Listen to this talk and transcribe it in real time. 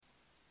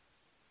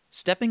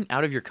Stepping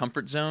out of your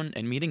comfort zone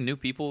and meeting new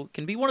people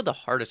can be one of the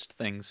hardest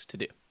things to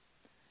do.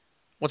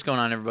 What's going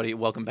on, everybody?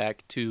 Welcome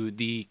back to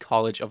the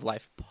College of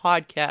Life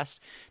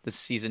podcast. This is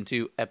Season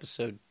 2,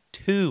 Episode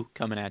 2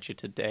 coming at you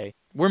today.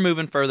 We're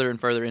moving further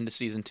and further into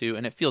Season 2,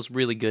 and it feels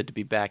really good to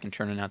be back and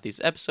churning out these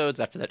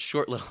episodes after that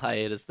short little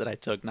hiatus that I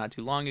took not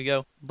too long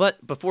ago.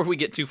 But before we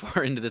get too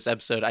far into this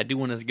episode, I do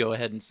want to go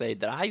ahead and say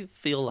that I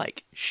feel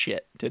like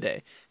shit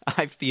today.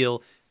 I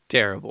feel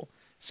terrible.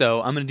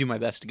 So I'm going to do my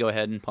best to go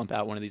ahead and pump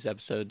out one of these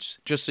episodes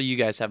just so you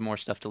guys have more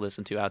stuff to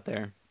listen to out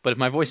there. But if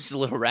my voice is a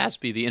little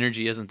raspy, the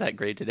energy isn't that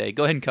great today,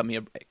 go ahead and cut me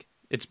a break.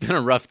 It's been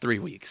a rough 3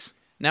 weeks.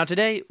 Now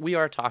today we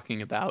are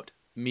talking about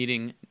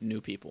meeting new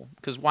people,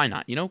 because why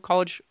not? You know,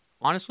 college,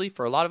 honestly,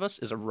 for a lot of us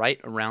is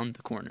right around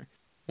the corner.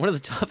 One of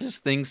the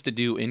toughest things to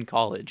do in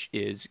college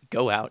is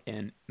go out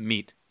and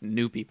meet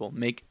new people,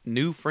 make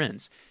new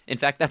friends. In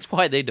fact, that's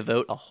why they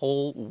devote a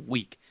whole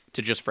week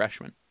to just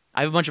freshmen.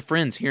 I have a bunch of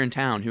friends here in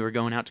town who are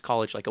going out to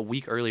college like a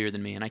week earlier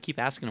than me, and I keep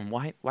asking them,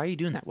 why are you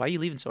doing that? Why are you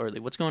leaving so early?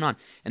 What's going on?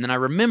 And then I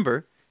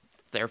remember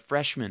they're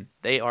freshmen.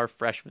 They are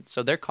freshmen.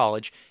 So their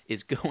college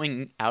is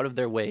going out of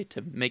their way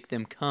to make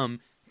them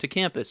come to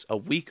campus a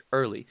week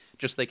early,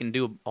 just so they can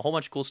do a whole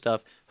bunch of cool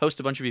stuff,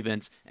 host a bunch of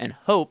events, and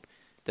hope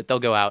that they'll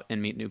go out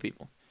and meet new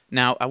people.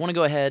 Now, I want to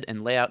go ahead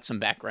and lay out some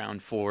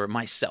background for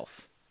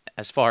myself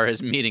as far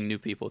as meeting new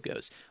people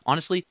goes.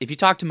 Honestly, if you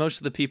talk to most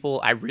of the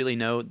people I really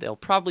know, they'll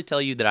probably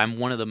tell you that I'm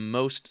one of the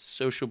most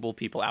sociable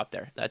people out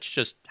there. That's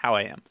just how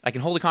I am. I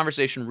can hold a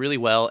conversation really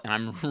well, and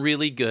I'm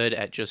really good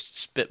at just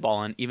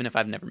spitballing, even if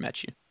I've never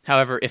met you.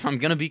 However, if I'm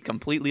going to be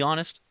completely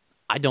honest,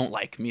 I don't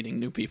like meeting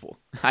new people.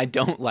 I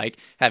don't like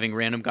having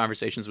random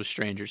conversations with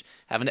strangers,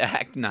 having to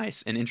act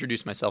nice and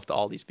introduce myself to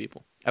all these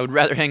people. I would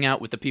rather hang out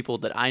with the people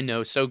that I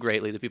know so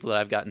greatly, the people that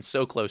I've gotten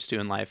so close to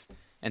in life,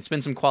 and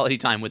spend some quality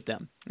time with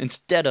them,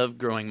 instead of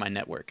growing my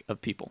network of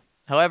people.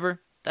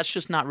 However, that's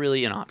just not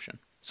really an option.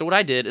 So what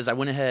I did is I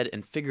went ahead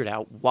and figured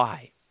out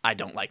why I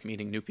don't like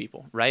meeting new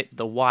people, right?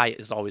 The why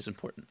is always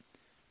important.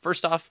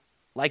 First off,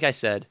 like I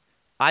said,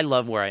 I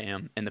love where I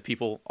am and the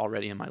people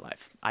already in my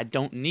life. I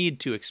don't need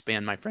to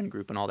expand my friend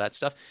group and all that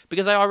stuff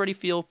because I already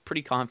feel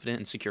pretty confident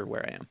and secure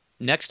where I am.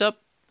 Next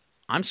up,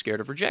 I'm scared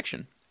of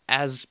rejection,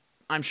 as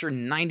I'm sure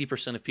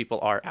 90% of people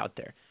are out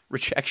there.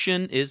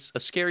 Rejection is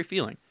a scary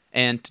feeling,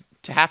 and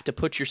to have to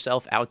put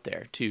yourself out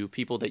there to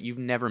people that you've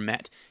never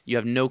met, you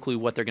have no clue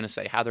what they're going to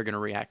say, how they're going to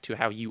react to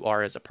how you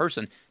are as a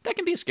person, that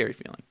can be a scary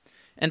feeling.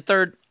 And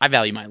third, I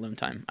value my alone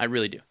time. I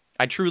really do.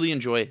 I truly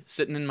enjoy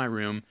sitting in my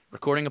room,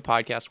 recording a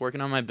podcast,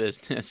 working on my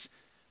business,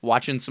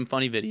 watching some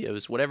funny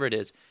videos, whatever it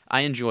is.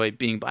 I enjoy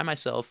being by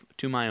myself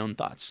to my own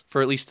thoughts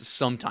for at least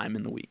some time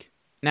in the week.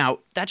 Now,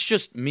 that's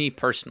just me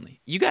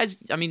personally. You guys,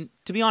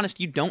 to be honest,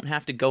 you don't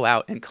have to go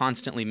out and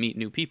constantly meet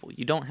new people.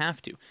 You don't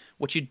have to.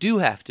 What you do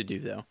have to do,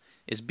 though,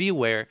 is be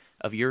aware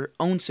of your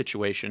own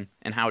situation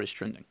and how it is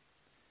trending.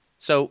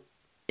 So,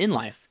 in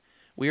life,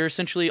 we are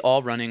essentially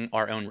all running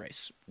our own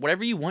race.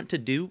 Whatever you want to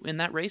do in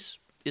that race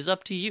is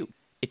up to you.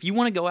 If you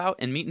want to go out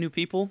and meet new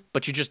people,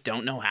 but you just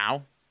don't know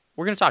how,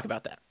 we're going to talk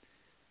about that.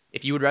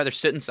 If you would rather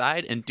sit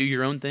inside and do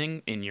your own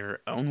thing in your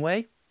own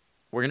way,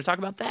 we're going to talk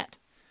about that.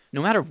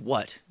 No matter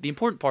what, the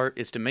important part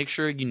is to make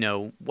sure you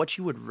know what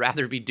you would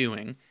rather be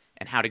doing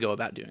and how to go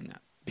about doing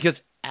that.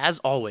 Because, as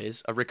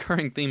always, a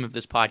recurring theme of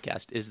this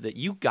podcast is that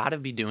you gotta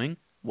be doing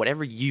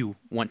whatever you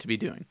want to be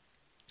doing.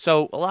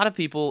 So, a lot of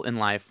people in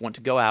life want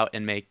to go out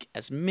and make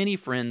as many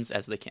friends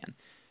as they can.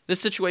 This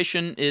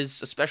situation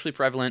is especially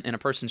prevalent in a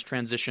person's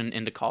transition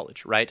into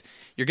college, right?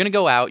 You're going to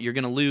go out, you're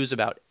going to lose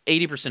about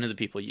 80% of the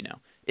people you know,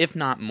 if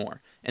not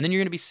more. And then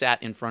you're going to be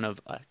sat in front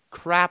of a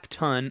crap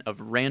ton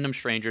of random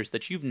strangers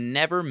that you've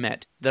never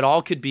met that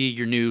all could be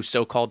your new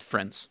so-called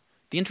friends.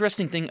 The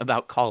interesting thing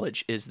about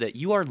college is that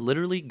you are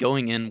literally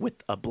going in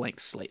with a blank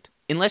slate.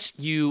 Unless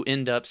you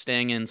end up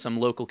staying in some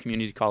local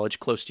community college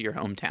close to your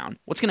hometown,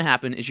 what's going to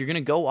happen is you're going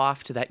to go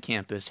off to that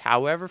campus,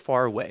 however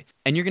far away,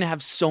 and you're going to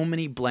have so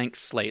many blank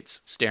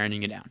slates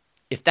staring you down.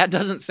 If that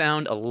doesn't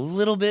sound a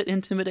little bit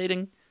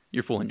intimidating,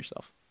 you're fooling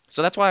yourself.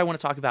 So that's why I want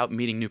to talk about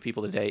meeting new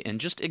people today and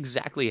just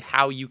exactly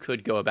how you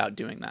could go about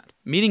doing that.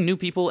 Meeting new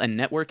people and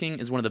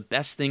networking is one of the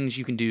best things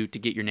you can do to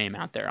get your name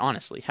out there,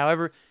 honestly.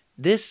 However,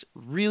 this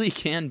really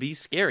can be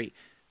scary.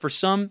 For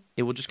some,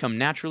 it will just come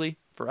naturally.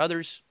 For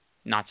others,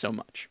 not so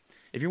much.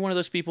 If you're one of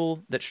those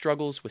people that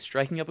struggles with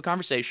striking up a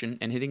conversation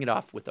and hitting it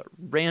off with a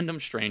random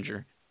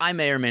stranger, I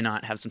may or may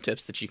not have some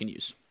tips that you can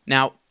use.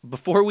 Now,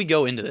 before we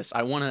go into this,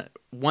 I want to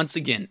once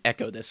again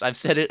echo this. I've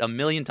said it a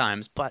million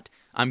times, but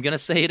I'm going to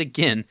say it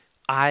again.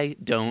 I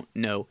don't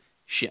know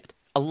shit.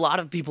 A lot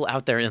of people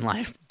out there in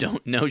life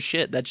don't know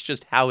shit. That's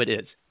just how it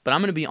is. But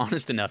I'm going to be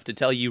honest enough to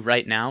tell you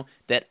right now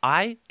that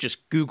I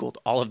just Googled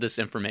all of this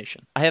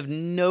information. I have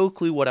no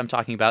clue what I'm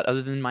talking about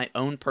other than my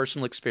own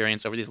personal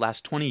experience over these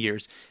last 20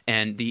 years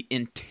and the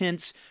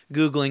intense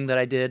Googling that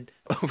I did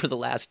over the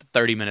last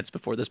 30 minutes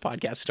before this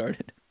podcast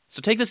started.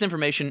 So take this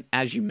information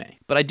as you may,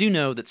 but I do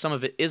know that some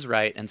of it is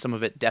right and some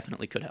of it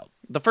definitely could help.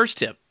 The first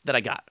tip that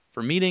I got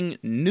for meeting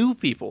new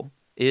people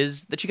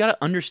is that you got to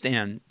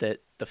understand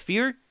that the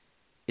fear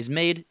is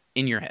made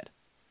in your head.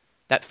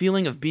 That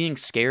feeling of being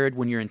scared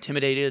when you're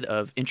intimidated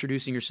of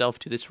introducing yourself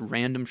to this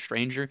random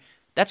stranger,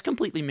 that's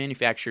completely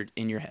manufactured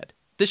in your head.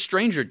 This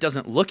stranger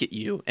doesn't look at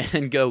you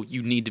and go,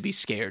 you need to be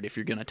scared if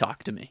you're going to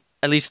talk to me.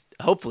 At least,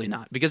 hopefully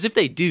not. Because if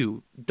they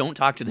do, don't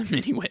talk to them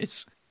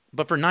anyways.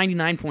 But for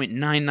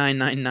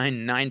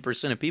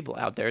 99.99999% of people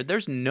out there,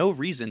 there's no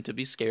reason to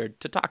be scared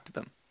to talk to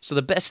them. So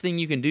the best thing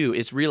you can do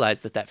is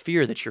realize that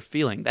fear that you're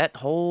feeling, that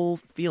whole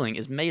feeling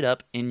is made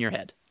up in your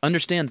head.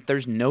 Understand that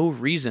there's no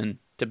reason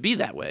to be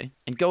that way,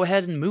 and go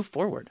ahead and move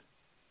forward.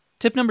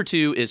 Tip number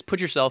 2 is put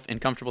yourself in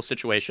comfortable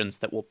situations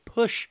that will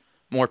push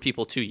more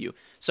people to you.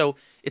 So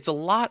it's a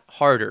lot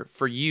harder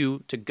for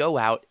you to go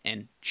out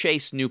and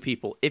chase new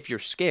people if you're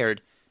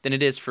scared than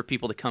it is for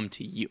people to come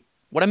to you.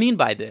 What I mean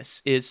by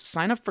this is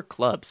sign up for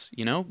clubs,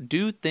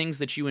 do things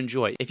that you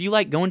enjoy. If you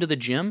like going to the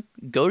gym,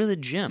 go to the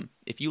gym.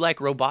 If you like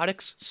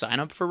robotics, sign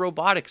up for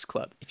robotics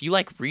club. If you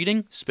like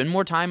reading, spend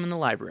more time in the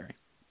library.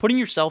 Putting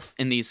yourself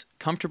in these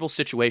comfortable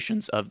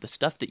situations of the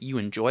stuff that you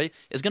enjoy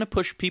is going to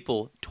push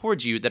people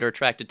towards you that are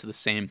attracted to the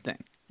same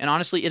thing. And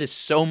honestly, it is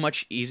so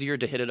much easier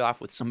to hit it off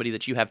with somebody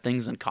that you have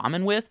things in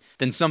common with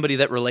than somebody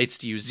that relates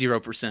to you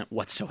 0%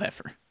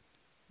 whatsoever.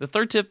 The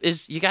third tip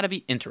is you got to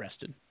be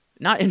interested.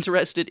 Not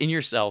interested in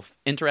yourself,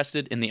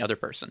 interested in the other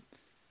person.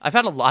 I've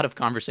had a lot of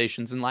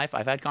conversations in life.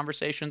 I've had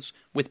conversations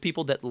with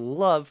people that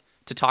love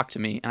to talk to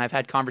me, and I've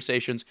had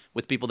conversations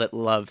with people that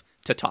love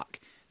to talk.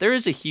 There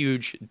is a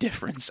huge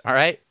difference, all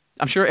right?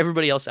 I'm sure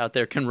everybody else out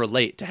there can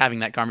relate to having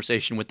that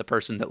conversation with the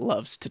person that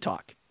loves to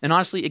talk. And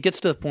honestly, it gets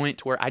to the point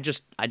to where I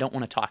don't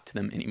want to talk to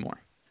them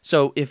anymore.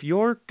 So if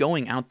you're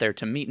going out there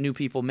to meet new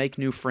people, make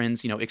new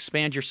friends,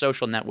 expand your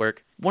social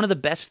network, one of the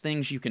best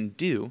things you can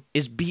do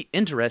is be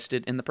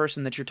interested in the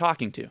person that you're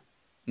talking to.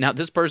 Now,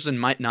 this person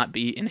might not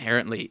be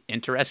inherently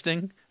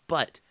interesting,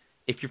 but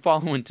if you're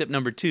following tip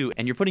number 2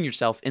 and you're putting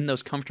yourself in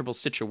those comfortable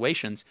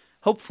situations,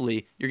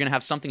 hopefully you're going to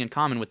have something in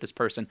common with this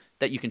person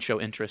that you can show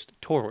interest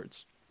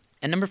towards.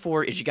 And number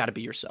 4 is you got to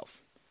be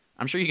yourself.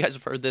 I'm sure you guys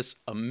have heard this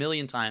a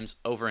million times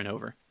over and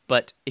over,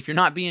 but if you're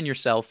not being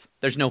yourself,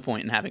 there's no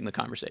point in having the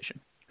conversation.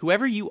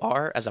 Whoever you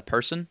are as a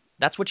person,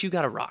 that's what you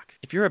gotta rock.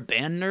 If you're a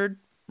band nerd,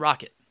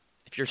 rock it.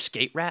 If you're a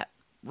skate rat,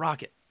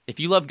 rock it.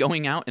 If you love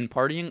going out and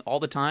partying all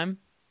the time,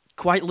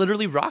 quite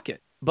literally rock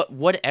it. But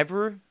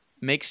whatever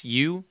makes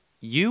you,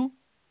 you,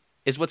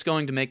 is what's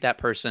going to make that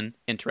person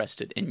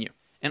interested in you.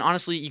 And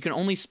honestly, you can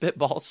only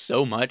spitball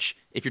so much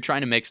if you're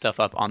trying to make stuff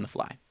up on the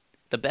fly.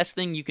 The best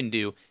thing you can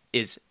do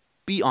is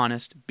be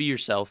honest, be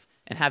yourself,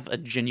 and have a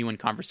genuine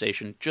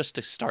conversation just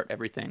to start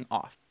everything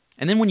off.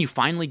 And then when you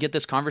finally get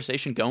this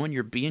conversation going,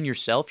 you're being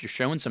yourself, you're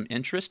showing some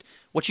interest,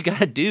 what you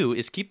gotta do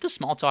is keep the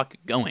small talk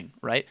going,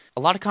 right?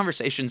 A lot of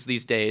conversations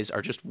these days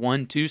are just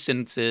 1-2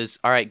 sentences,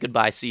 all right,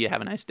 goodbye, see you,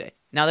 have a nice day.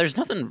 Now, there's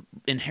nothing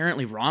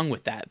inherently wrong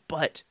with that,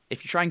 but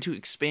if you're trying to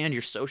expand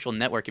your social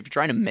network, if you're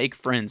trying to make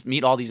friends,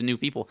 meet all these new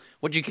people,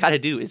 what you gotta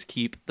do is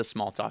keep the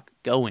small talk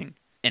going.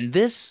 And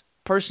this,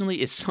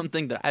 personally, is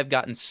something that I've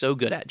gotten so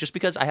good at, just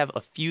because I have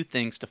a few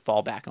things to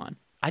fall back on.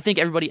 I think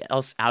everybody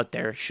else out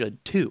there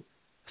should too.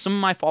 Some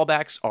of my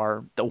fallbacks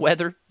are the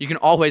weather. You can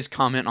always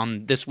comment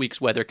on this week's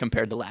weather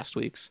compared to last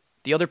week's.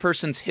 The other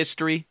person's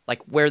history,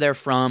 like where they're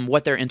from,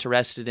 what they're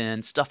interested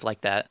in, stuff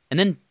like that. And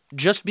then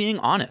just being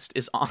honest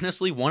is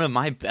honestly one of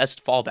my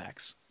best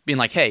fallbacks. Being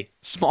like, hey,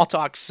 small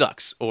talk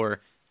sucks,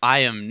 or I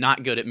am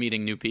not good at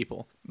meeting new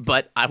people,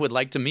 but I would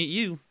like to meet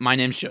you. My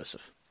name's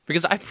Joseph.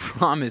 Because I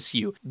promise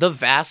you, the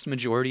vast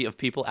majority of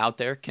people out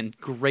there can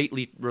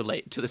greatly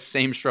relate to the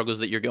same struggles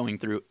that you're going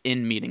through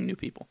in meeting new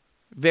people.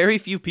 Very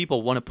few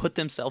people want to put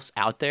themselves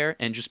out there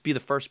and just be the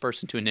first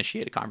person to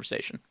initiate a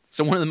conversation.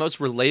 So one of the most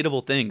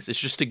relatable things is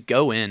just to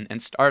go in and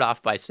start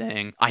off by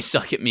saying, I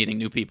suck at meeting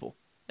new people.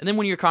 And then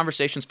when your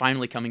conversation's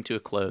finally coming to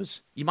a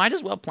close, you might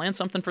as well plan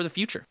something for the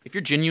future. If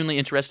you're genuinely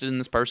interested in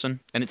this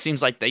person, and it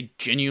seems like they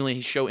genuinely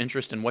show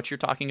interest in what you're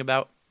talking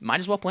about, might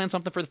as well plan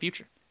something for the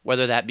future.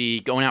 Whether that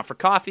be going out for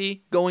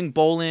coffee, going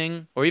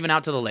bowling, or even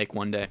out to the lake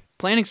one day.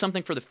 Planning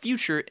something for the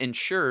future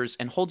ensures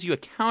and holds you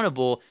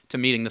accountable to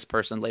meeting this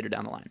person later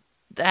down the line.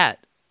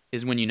 That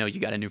is when you know you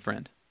got a new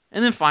friend.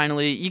 And then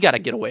finally, you got to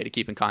get a way to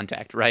keep in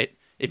contact, right?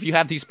 If you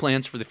have these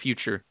plans for the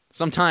future,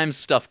 sometimes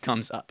stuff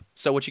comes up.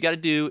 So what you got to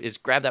do is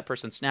grab that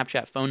person's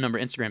Snapchat, phone number,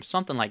 Instagram,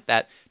 something like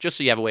that, just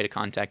so you have a way to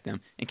contact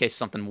them in case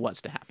something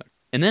was to happen.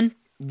 And then,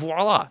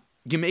 voila,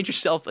 you made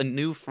yourself a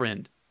new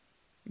friend.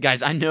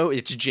 Guys, I know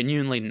it's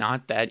genuinely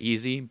not that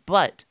easy,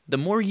 but the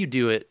more you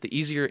do it, the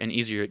easier and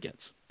easier it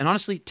gets. And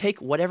honestly,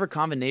 take whatever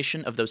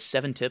combination of those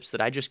 7 tips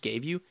that I just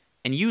gave you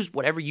and use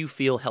whatever you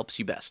feel helps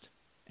you best.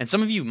 And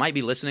some of you might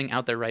be listening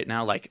out there right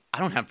now like, I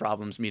don't have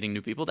problems meeting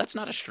new people. That's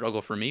not a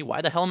struggle for me.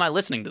 Why the hell am I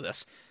listening to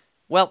this?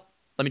 Well,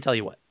 let me tell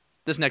you what.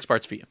 This next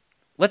part's for you.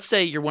 Let's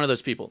say you're one of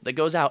those people that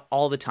goes out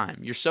all the time.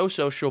 You're so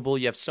sociable,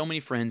 you have so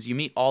many friends, you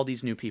meet all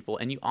these new people,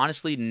 and you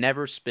honestly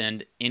never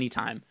spend any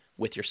time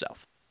with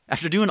yourself.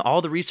 After doing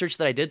all the research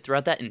that I did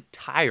throughout that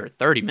entire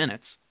 30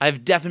 minutes,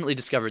 I've definitely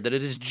discovered that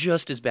it is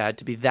just as bad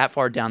to be that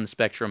far down the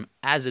spectrum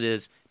as it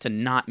is to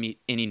not meet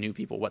any new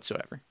people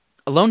whatsoever.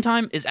 Alone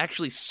time is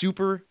actually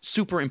super,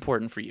 super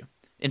important for you.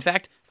 In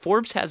fact,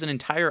 Forbes has an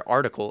entire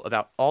article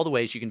about all the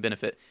ways you can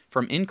benefit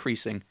from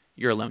increasing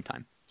your alone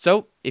time.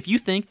 So if you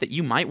think that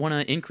you might want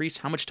to increase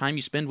how much time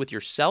you spend with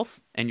yourself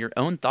and your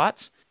own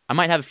thoughts, I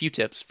might have a few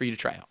tips for you to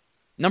try out.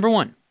 Number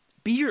 1,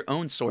 be your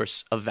own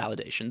source of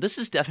validation. This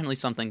is definitely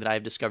something that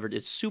I've discovered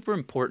is super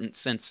important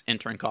since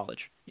entering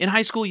college. In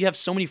high school, you have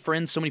so many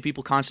friends, so many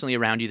people constantly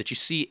around you that you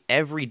see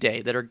every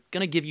day that are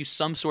going to give you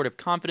some sort of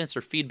confidence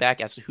or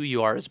feedback as to who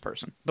you are as a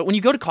person. But when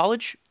you go to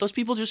college, those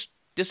people just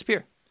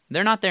disappear.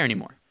 They're not there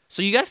anymore.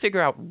 So you got to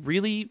figure out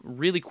really,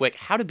 really quick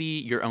how to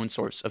be your own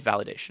source of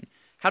validation.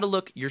 How to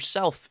look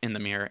yourself in the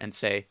mirror and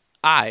say,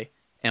 I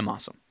am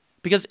awesome.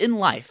 Because in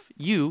life,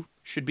 you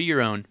should be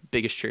your own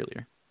biggest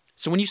cheerleader.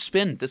 So when you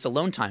spend this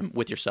alone time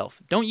with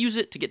yourself, don't use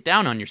it to get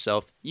down on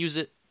yourself, use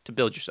it to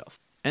build yourself.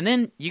 And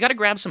then you got to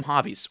grab some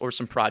hobbies or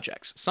some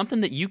projects, something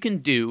that you can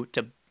do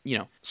to,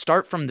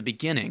 start from the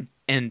beginning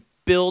and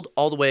build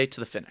all the way to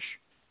the finish.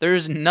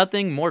 There's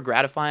nothing more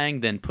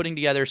gratifying than putting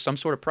together some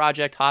sort of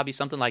project, hobby,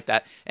 something like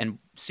that, and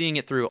seeing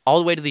it through all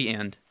the way to the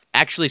end,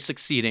 actually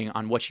succeeding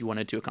on what you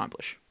wanted to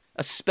accomplish,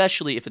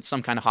 especially if it's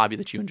some kind of hobby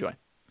that you enjoy.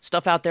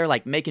 Stuff out there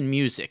like making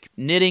music,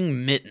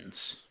 knitting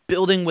mittens,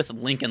 building with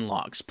Lincoln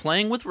logs,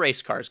 playing with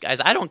race cars. Guys,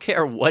 I don't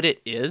care what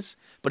it is,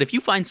 but if you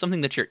find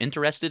something that you're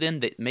interested in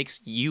that makes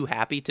you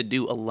happy to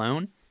do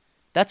alone,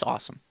 that's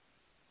awesome.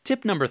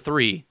 Tip number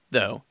 3,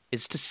 though,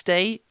 is to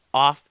stay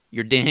off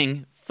your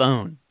dang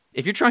phone.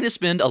 If you're trying to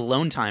spend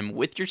alone time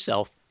with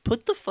yourself,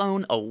 put the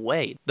phone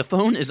away. The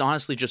phone is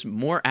honestly just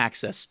more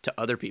access to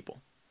other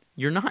people.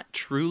 You're not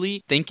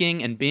truly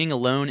thinking and being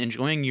alone,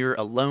 enjoying your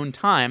alone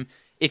time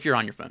if you're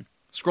on your phone.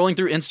 Scrolling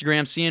through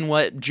Instagram, seeing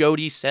what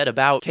Jody said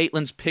about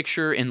Caitlin's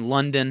picture in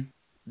London,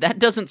 that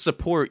doesn't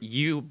support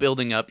you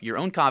building up your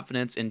own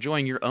confidence,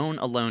 enjoying your own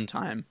alone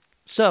time.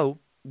 So,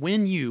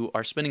 when you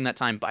are spending that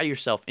time by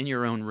yourself in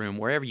your own room,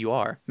 wherever you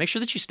are, make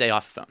sure that you stay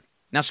off the phone.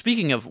 Now,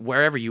 speaking of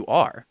wherever you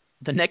are,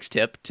 the next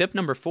tip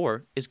number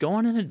 4, is go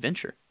on an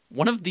adventure.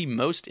 One of the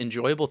most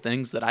enjoyable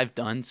things that I've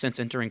done since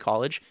entering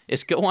college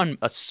is go on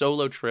a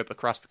solo trip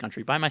across the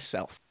country by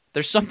myself.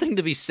 There's something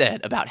to be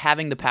said about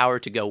having the power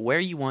to go where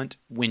you want,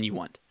 when you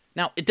want.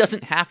 Now, it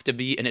doesn't have to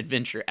be an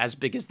adventure as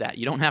big as that.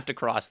 You don't have to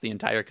cross the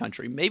entire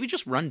country. Maybe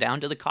just run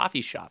down to the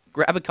coffee shop,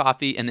 grab a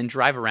coffee, and then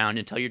drive around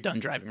until you're done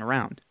driving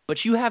around.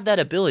 But you have that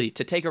ability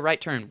to take a right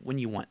turn when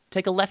you want,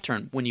 take a left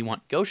turn when you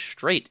want, go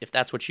straight if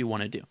that's what you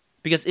want to do.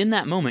 Because in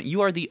that moment,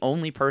 you are the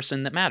only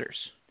person that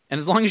matters. And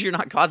as long as you're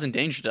not causing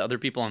danger to other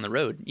people on the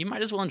road, you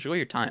might as well enjoy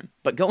your time.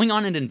 But going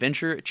on an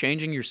adventure,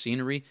 changing your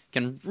scenery,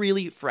 can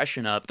really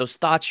freshen up those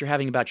thoughts you're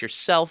having about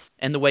yourself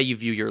and the way you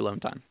view your alone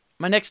time.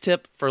 My next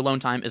tip for alone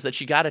time is that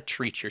you gotta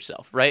treat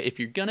yourself, right? If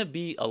you're gonna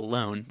be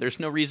alone, there's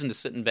no reason to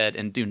sit in bed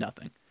and do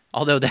nothing.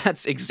 Although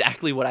that's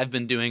exactly what I've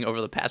been doing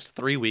over the past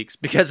 3 weeks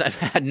because I've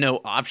had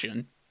no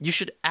option. You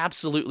should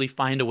absolutely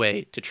find a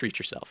way to treat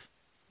yourself.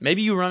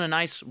 Maybe you run a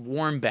nice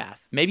warm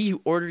bath. Maybe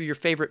you order your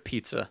favorite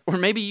pizza. Or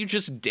maybe you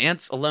just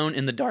dance alone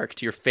in the dark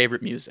to your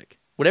favorite music.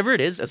 Whatever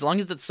it is, as long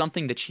as it's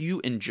something that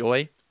you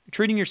enjoy,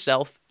 treating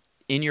yourself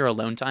in your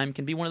alone time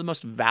can be one of the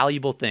most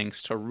valuable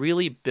things to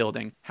really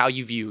building how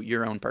you view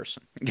your own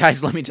person.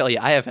 Guys, let me tell you,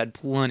 I have had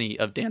plenty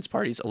of dance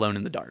parties alone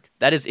in the dark.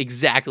 That is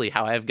exactly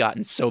how I have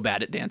gotten so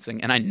bad at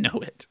dancing, and I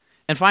know it.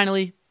 And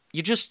finally,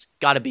 you just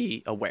gotta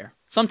be aware.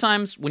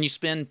 Sometimes when you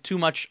spend too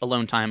much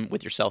alone time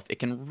with yourself, it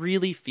can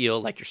really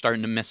feel like you're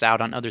starting to miss out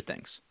on other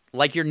things.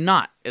 Like you're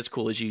not as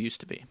cool as you used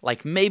to be.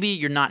 Like maybe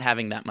you're not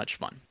having that much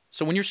fun.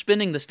 So when you're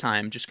spending this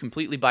time just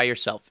completely by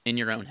yourself in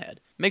your own head,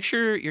 make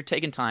sure you're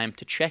taking time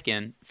to check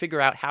in,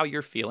 figure out how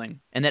you're feeling,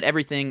 and that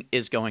everything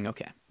is going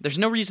okay. There's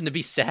no reason to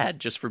be sad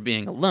just for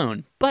being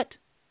alone, but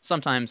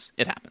sometimes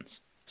it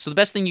happens. So the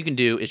best thing you can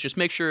do is just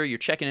make sure you're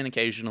checking in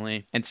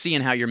occasionally and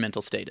seeing how your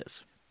mental state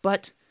is.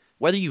 But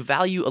whether you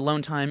value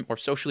alone time or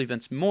social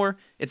events more,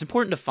 it's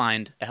important to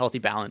find a healthy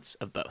balance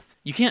of both.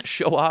 You can't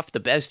show off the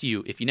best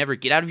you if you never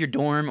get out of your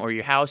dorm or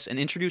your house and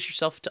introduce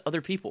yourself to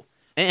other people.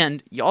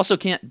 And you also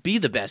can't be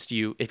the best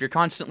you if you're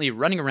constantly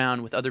running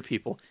around with other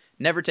people,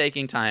 never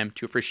taking time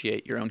to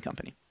appreciate your own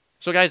company.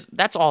 So guys,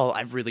 that's all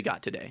I've really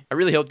got today. I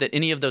really hope that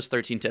any of those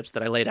 13 tips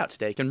that I laid out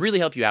today can really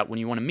help you out when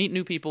you want to meet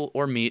new people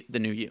or meet the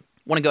new you.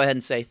 I want to go ahead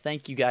and say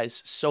thank you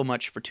guys so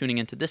much for tuning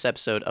into this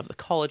episode of the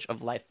College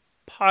of Life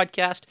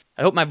podcast.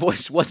 I hope my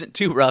voice wasn't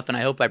too rough, and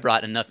I hope I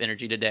brought enough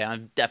energy today.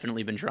 I've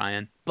definitely been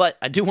trying. But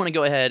I do want to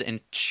go ahead and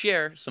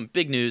share some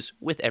big news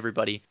with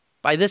everybody.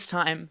 By this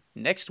time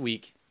next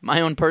week, my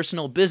own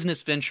personal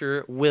business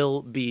venture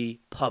will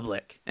be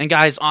public. And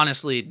guys,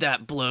 honestly,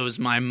 that blows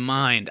my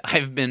mind.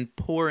 I've been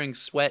pouring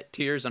sweat,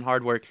 tears, and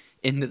hard work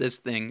into this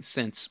thing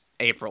since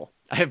April.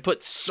 I have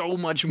put so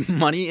much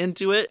money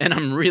into it, and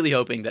I'm really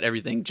hoping that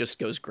everything just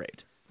goes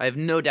great. I have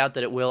no doubt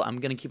that it will. I'm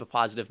going to keep a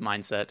positive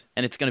mindset,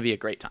 and it's going to be a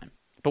great time.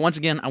 But once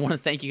again, I want to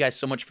thank you guys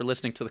so much for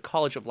listening to the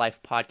College of Life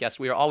podcast.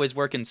 We are always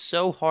working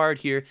so hard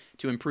here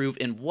to improve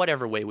in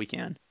whatever way we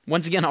can.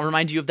 Once again, I'll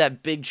remind you of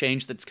that big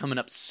change that's coming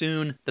up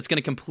soon that's going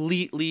to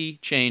completely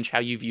change how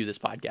you view this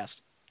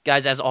podcast.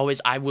 Guys, as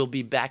always, I will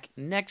be back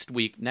next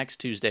week,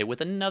 next Tuesday,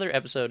 with another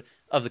episode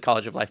of the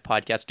College of Life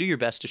podcast. Do your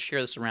best to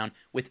share this around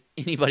with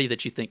anybody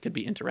that you think could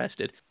be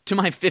interested. To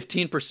my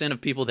 15% of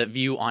people that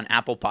view on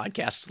Apple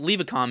Podcasts, leave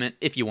a comment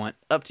if you want.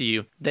 Up to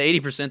you. The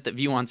 80% that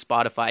view on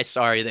Spotify,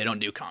 sorry, they don't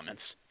do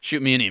comments.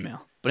 Shoot me an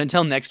email. But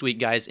until next week,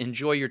 guys,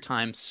 enjoy your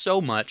time so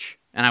much,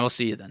 and I will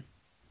see you then.